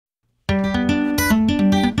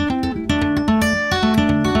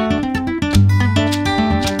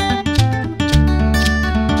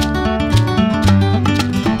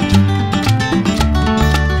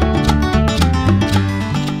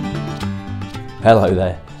Hello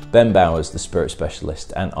there, Ben Bowers, the Spirit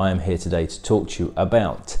Specialist, and I am here today to talk to you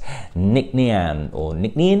about Nc'Nean, or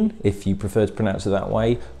Nc'Nean, if you prefer to pronounce it that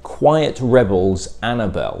way, Quiet Rebels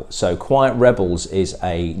Annabel. So Quiet Rebels is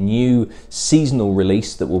a new seasonal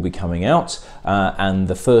release that will be coming out, and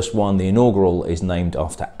the first one, the inaugural, is named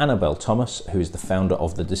after Annabel Thomas, who is the founder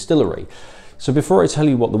of the distillery. So before I tell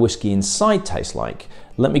you what the whiskey inside tastes like,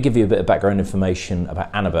 let me give you a bit of background information about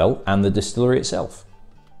Annabel and the distillery itself.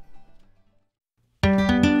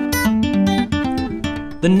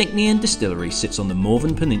 The Nc'Nean Distillery sits on the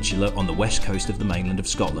Morvern peninsula on the west coast of the mainland of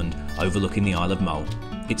Scotland, overlooking the Isle of Mull.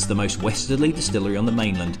 It's the most westerly distillery on the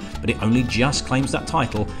mainland, but it only just claims that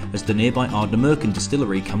title as the nearby Ardnamurchan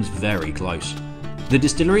Distillery comes very close. The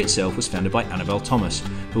distillery itself was founded by Annabel Thomas,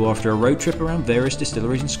 who after a road trip around various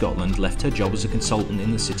distilleries in Scotland left her job as a consultant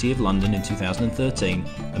in the City of London in 2013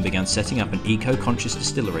 and began setting up an eco-conscious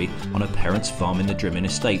distillery on her parents' farm in the Drimmin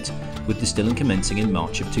Estate, with distilling commencing in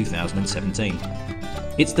March of 2017.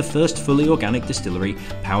 It's the first fully organic distillery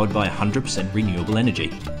powered by 100% renewable energy.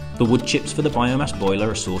 The wood chips for the biomass boiler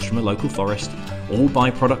are sourced from a local forest, all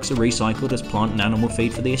byproducts are recycled as plant and animal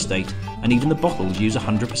feed for the estate, and even the bottles use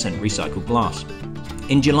 100% recycled glass.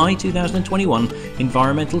 In July 2021,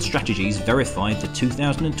 Environmental Strategies verified the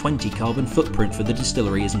 2020 carbon footprint for the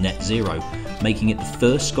distillery as net zero, making it the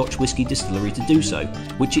first Scotch whisky distillery to do so,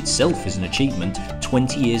 which itself is an achievement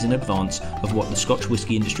 20 years in advance of what the Scotch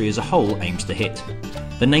whisky industry as a whole aims to hit.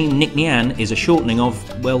 The name Nc'Nean is a shortening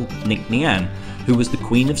of, well, Nc'Nean, who was the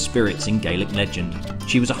Queen of Spirits in Gaelic legend.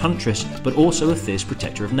 She was a huntress, but also a fierce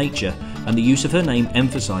protector of nature, and the use of her name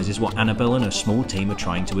emphasises what Annabel and her small team are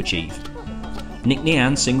trying to achieve.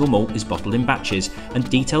 Nc'Nean single malt is bottled in batches, and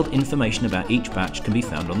detailed information about each batch can be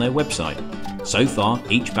found on their website. So far,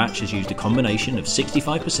 each batch has used a combination of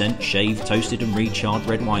 65% shaved, toasted and recharred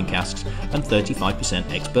red wine casks and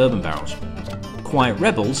 35% ex-bourbon barrels. Quiet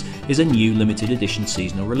Rebels is a new limited edition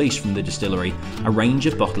seasonal release from the distillery, a range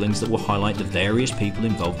of bottlings that will highlight the various people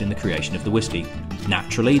involved in the creation of the whisky.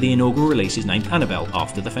 Naturally, the inaugural release is named Annabel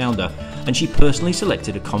after the founder, and she personally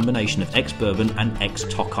selected a combination of ex-bourbon and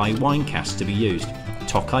ex-Tokaj wine casks to be used.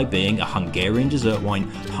 Tokaj being a Hungarian dessert wine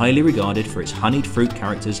highly regarded for its honeyed fruit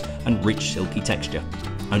characters and rich silky texture.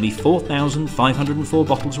 Only 4,504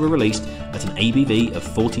 bottles were released at an ABV of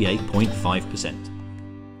 48.5%.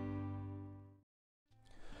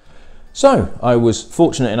 So I was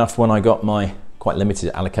fortunate enough when I got my quite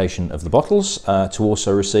limited allocation of the bottles to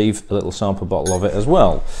also receive a little sample bottle of it as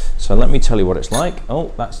well. So let me tell you what it's like.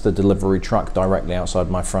 Oh, that's the delivery truck directly outside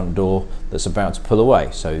my front door that's about to pull away.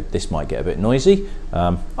 So this might get a bit noisy.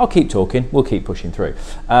 I'll keep talking, we'll keep pushing through.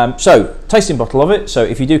 So tasting bottle of it. So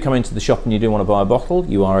if you do come into the shop and you do want to buy a bottle,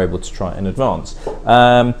 you are able to try it in advance.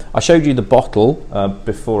 I showed you the bottle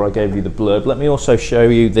before I gave you the blurb. Let me also show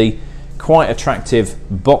you the quite attractive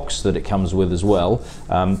box that it comes with as well.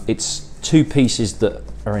 It's two pieces that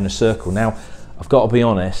are in a circle. Now, I've got to be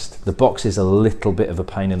honest, the box is a little bit of a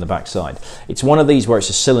pain in the backside. It's one of these where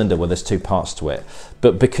it's a cylinder where there's two parts to it,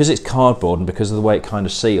 but because it's cardboard and because of the way it kind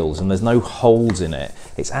of seals and there's no holes in it,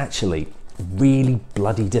 it's actually really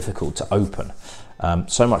bloody difficult to open.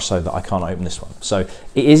 So much so that I can't open this one. So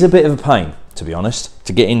it is a bit of a pain, to be honest,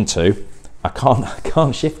 to get into. I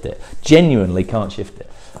can't shift it, genuinely can't shift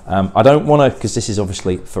it. I don't want to, because this is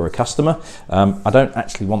obviously for a customer, I don't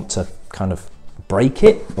actually want to kind of break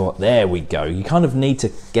it, or there we go. You kind of need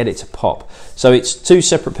to get it to pop. So it's two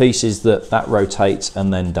separate pieces that rotates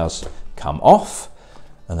and then does come off,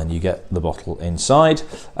 and then you get the bottle inside.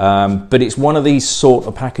 But it's one of these sort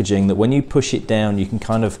of packaging that when you push it down, you can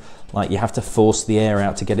kind of, like, you have to force the air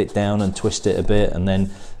out to get it down and twist it a bit, and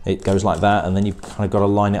then it goes like that, and then you've kind of got to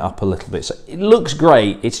line it up a little bit. So it looks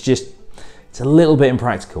great, it's a little bit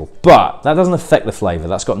impractical, but that doesn't affect the flavour.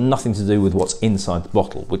 That's got nothing to do with what's inside the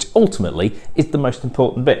bottle, which ultimately is the most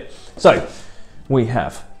important bit. So we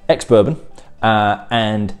have ex-bourbon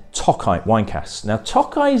and Tokaj wine casks. Now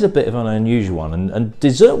Tokaj is a bit of an unusual one, and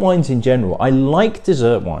dessert wines in general, I like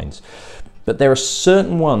dessert wines, but there are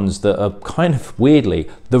certain ones that are kind of weirdly,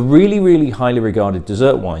 the really, really highly regarded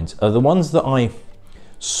dessert wines are the ones that I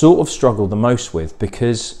sort of struggle the most with,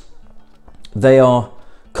 because they are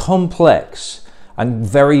complex and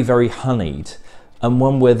very, very honeyed, and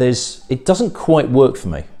one where it doesn't quite work for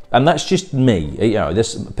me. And that's just me. You know,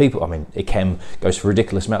 there's people, I mean, Ikem goes for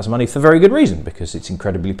ridiculous amounts of money for very good reason, because it's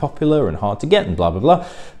incredibly popular and hard to get and blah, blah, blah.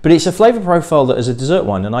 But it's a flavour profile that is a dessert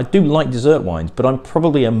wine, and I do like dessert wines, but I'm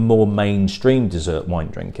probably a more mainstream dessert wine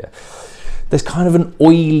drinker. There's kind of an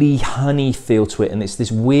oily honey feel to it, and it's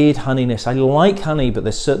this weird honeyness. I like honey, but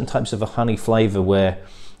there's certain types of a honey flavour where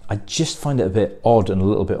I just find it a bit odd and a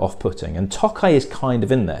little bit off-putting, and Tokaj is kind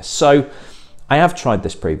of in there. So I have tried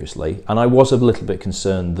this previously, and I was a little bit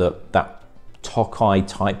concerned that that Tokai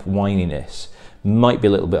type wininess might be a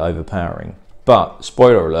little bit overpowering, but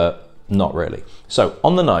spoiler alert, not really. So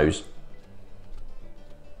on the nose,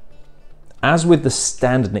 as with the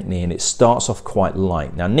standard Nc'nean, it starts off quite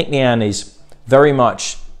light. Now Nc'nean is very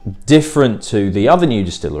much different to the other new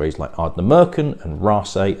distilleries like Ardnamurchan and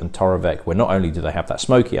Rasay and Torrevieck, where not only do they have that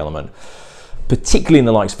smoky element, particularly in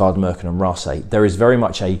the likes of Ardnamurchan and Rasay, there is very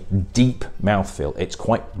much a deep mouthfeel. It's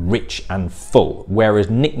quite rich and full, whereas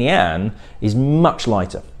Nc'nean is much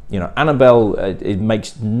lighter. You know, Annabel, it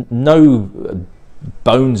makes no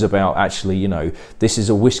bones about actually, you know, this is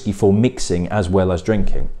a whiskey for mixing as well as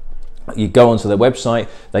drinking. You go onto their website,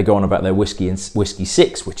 they go on about their whiskey and whiskey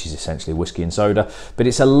 6, which is essentially whiskey and soda, but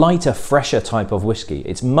it's a lighter, fresher type of whiskey.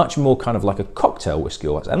 It's much more kind of like a cocktail whiskey,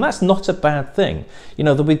 and that's not a bad thing. You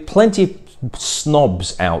know, there'll be plenty of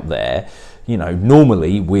snobs out there, you know,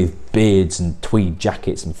 normally with beards and tweed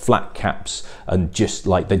jackets and flat caps and just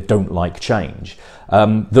like they don't like change,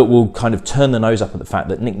 that will kind of turn their nose up at the fact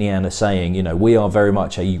that Nc'nean are saying, you know, we are very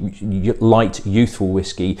much a light, youthful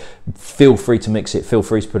whiskey, feel free to mix it, feel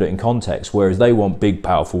free to put it in context, whereas they want big,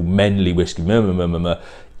 powerful, manly whiskey,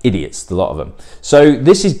 idiots, a lot of them. So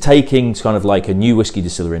this is taking kind of like a new whiskey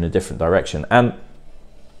distillery in a different direction, and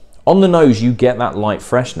on the nose you get that light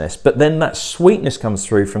freshness, but then that sweetness comes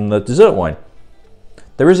through from the dessert wine.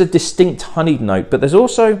 There is a distinct honeyed note, but there's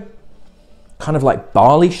also kind of like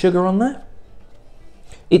barley sugar on there.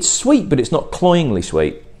 It's sweet, but it's not cloyingly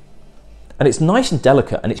sweet. And it's nice and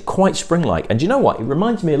delicate, and it's quite spring-like. And do you know what? It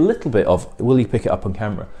reminds me a little bit of, will you pick it up on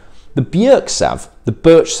camera? The Björksav, the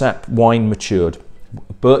birch sap wine matured,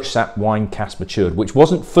 birch sap wine cask matured, which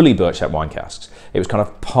wasn't fully birch sap wine casks. It was kind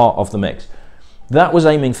of part of the mix. That was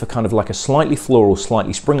aiming for kind of like a slightly floral,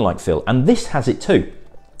 slightly spring-like feel, and this has it too,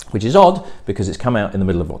 which is odd because it's come out in the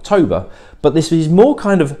middle of October, but this is more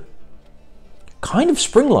kind of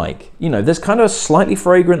spring-like. You know, there's kind of slightly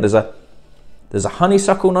fragrant, there's a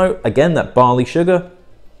honeysuckle note, again, that barley sugar.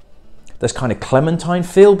 There's kind of clementine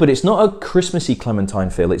feel, but it's not a Christmassy clementine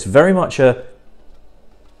feel. It's very much a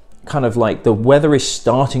kind of like the weather is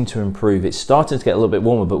starting to improve. It's starting to get a little bit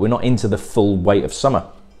warmer, but we're not into the full weight of summer.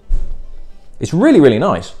 It's really, really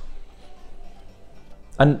nice.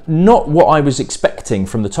 And not what I was expecting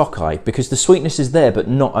from the Tokai, because the sweetness is there, but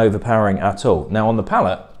not overpowering at all. Now on the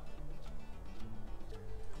palate,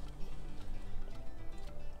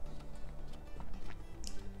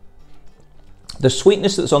 the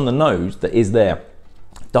sweetness that's on the nose that is there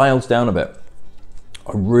dials down a bit.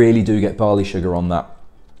 I really do get barley sugar on that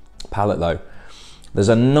palate though. There's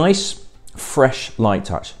a nice, fresh, light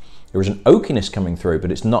touch. There is an oakiness coming through,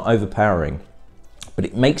 but it's not overpowering. But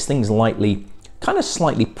it makes things lightly, kind of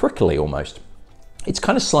slightly prickly almost. It's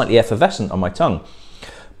kind of slightly effervescent on my tongue.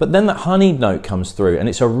 But then that honey note comes through, and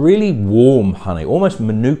it's a really warm honey, almost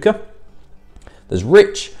manuka. There's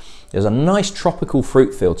a nice tropical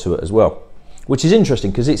fruit feel to it as well, which is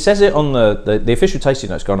interesting because it says it on the official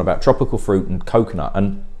tasting notes going about tropical fruit and coconut,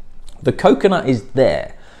 and the coconut is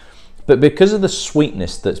there, but because of the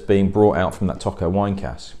sweetness that's being brought out from that Tokai wine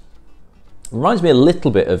cask, it reminds me a little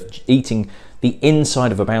bit of eating the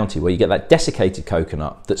inside of a Bounty, where you get that desiccated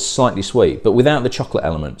coconut that's slightly sweet, but without the chocolate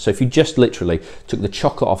element. So if you just literally took the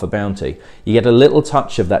chocolate off a Bounty, you get a little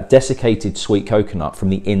touch of that desiccated sweet coconut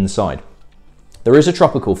from the inside. There is a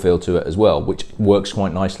tropical feel to it as well, which works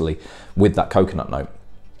quite nicely with that coconut note.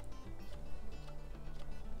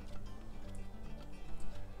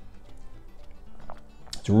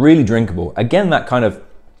 It's really drinkable. Again, that kind of,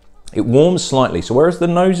 it warms slightly. So whereas the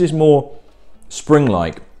nose is more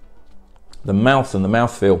spring-like, the mouth and the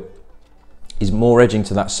mouthfeel is more edging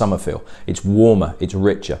to that summer feel. It's warmer, it's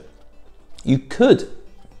richer. You could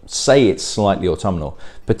say it's slightly autumnal,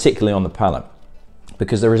 particularly on the palate,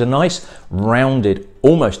 because there is a nice rounded,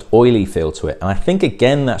 almost oily feel to it. And I think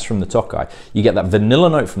again, that's from the Tokai. You get that vanilla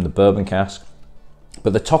note from the bourbon cask,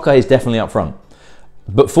 but the Tokai is definitely up front.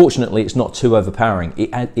 But fortunately, it's not too overpowering.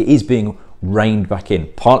 It is being reined back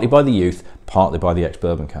in, partly by the youth, partly by the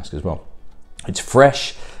ex-bourbon cask as well. It's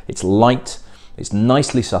fresh, it's light, it's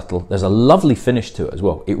nicely subtle. There's a lovely finish to it as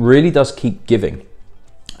well. It really does keep giving.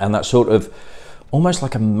 And that sort of, almost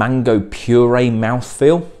like a mango puree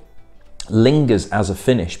mouthfeel lingers as a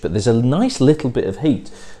finish, but there's a nice little bit of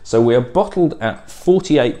heat. So we are bottled at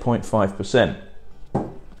 48.5%.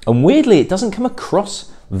 And weirdly, it doesn't come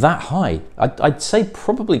across that high. I'd say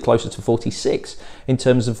probably closer to 46 in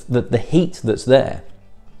terms of the heat that's there,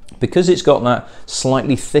 because it's got that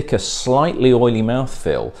slightly thicker, slightly oily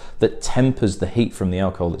mouthfeel that tempers the heat from the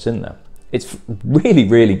alcohol that's in there. It's really,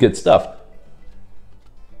 really good stuff.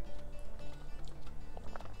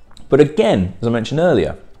 But again, as I mentioned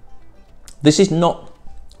earlier, this is not,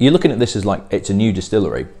 you're looking at this as like it's a new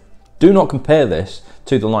distillery. Do not compare this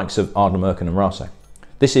to the likes of Ardnamurchan and Rasa.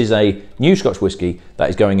 This is a new Scotch whisky that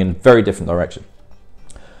is going in a very different direction.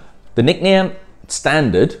 The Nc'Nean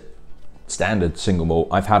standard single malt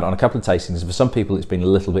I've had on a couple of tastings, and for some people it's been a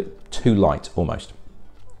little bit too light almost.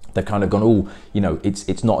 They've kind of gone, oh, you know,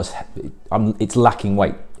 it's not as, it's lacking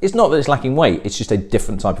weight. It's not that it's lacking weight, it's just a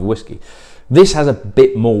different type of whiskey. This has a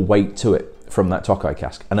bit more weight to it from that Tokai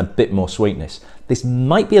cask and a bit more sweetness. This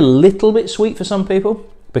might be a little bit sweet for some people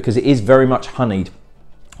because it is very much honeyed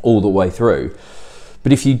all the way through.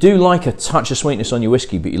 But if you do like a touch of sweetness on your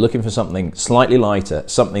whiskey, but you're looking for something slightly lighter,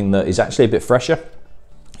 something that is actually a bit fresher,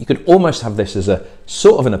 you could almost have this as a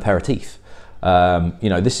sort of an aperitif. You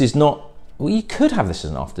know, this is not, well, you could have this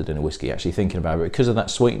as an after dinner whiskey, actually thinking about it, because of that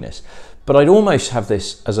sweetness. But I'd almost have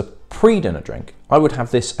this as a pre-dinner drink. I would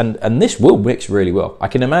have this, and this will mix really well. I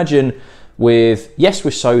can imagine with, yes,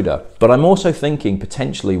 with soda, but I'm also thinking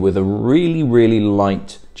potentially with a really, really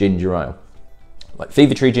light ginger ale. Like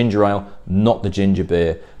Fever Tree ginger ale, not the ginger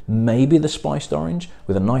beer, maybe the spiced orange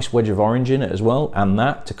with a nice wedge of orange in it as well, and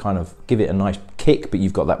that to kind of give it a nice kick, but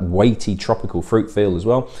you've got that weighty tropical fruit feel as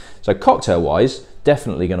well. So cocktail wise,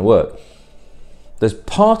 definitely going to work. There's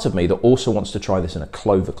part of me that also wants to try this in a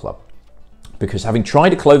Clover Club, because having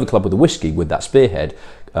tried a Clover Club with a whiskey with that Spearhead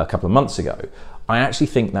a couple of months ago, I actually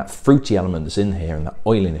think that fruity element that's in here and that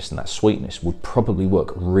oiliness and that sweetness would probably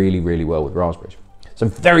work really, really well with raspberries. So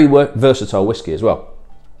very versatile whiskey as well.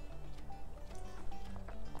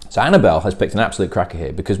 So Annabel has picked an absolute cracker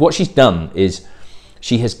here, because what she's done is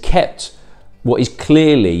she has kept what is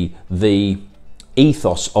clearly the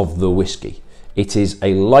ethos of the whiskey. It is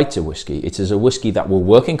a lighter whiskey. It is a whiskey that will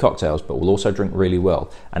work in cocktails, but will also drink really well,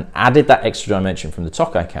 and added that extra dimension from the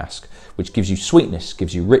Tokai cask, which gives you sweetness,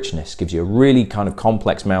 gives you richness, gives you a really kind of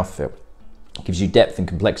complex mouthfeel, gives you depth and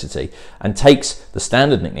complexity, and takes the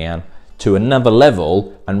standard Nc'Nean to another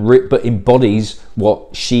level, and but embodies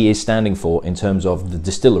what she is standing for in terms of the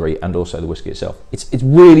distillery and also the whiskey itself. It's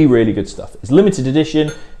really, really good stuff. It's limited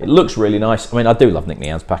edition. It looks really nice. I mean, I do love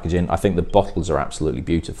Nc'Nean's packaging. I think the bottles are absolutely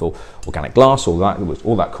beautiful. Organic glass, all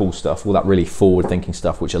that cool stuff, all that really forward-thinking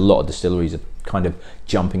stuff, which a lot of distilleries are kind of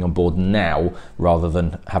jumping on board now rather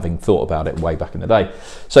than having thought about it way back in the day.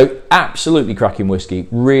 So absolutely cracking whiskey,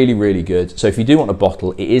 really, really good. So if you do want a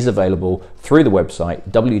bottle, it is available through the website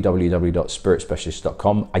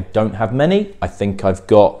www.spiritspecialist.com. I don't have many. I think I've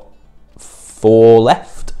got 4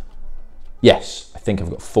 left. Yes, I think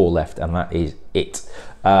I've got 4 left, and that is it.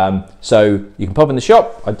 So you can pop in the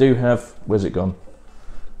shop. I do have, where's it gone?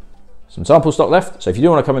 Some sample stock left. So if you do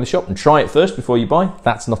want to come in the shop and try it first before you buy,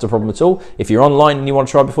 that's not a problem at all. If you're online and you want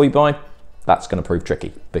to try before you buy, that's going to prove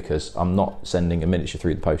tricky, because I'm not sending a miniature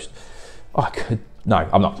through the post. Oh, I could, no,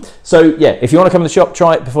 I'm not. So yeah, if you want to come in the shop,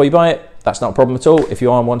 try it before you buy it. That's not a problem at all. If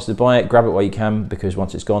you are wanting to buy it, grab it while you can, because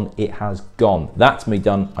once it's gone, it has gone. That's me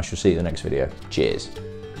done. I shall see you in the next video. Cheers.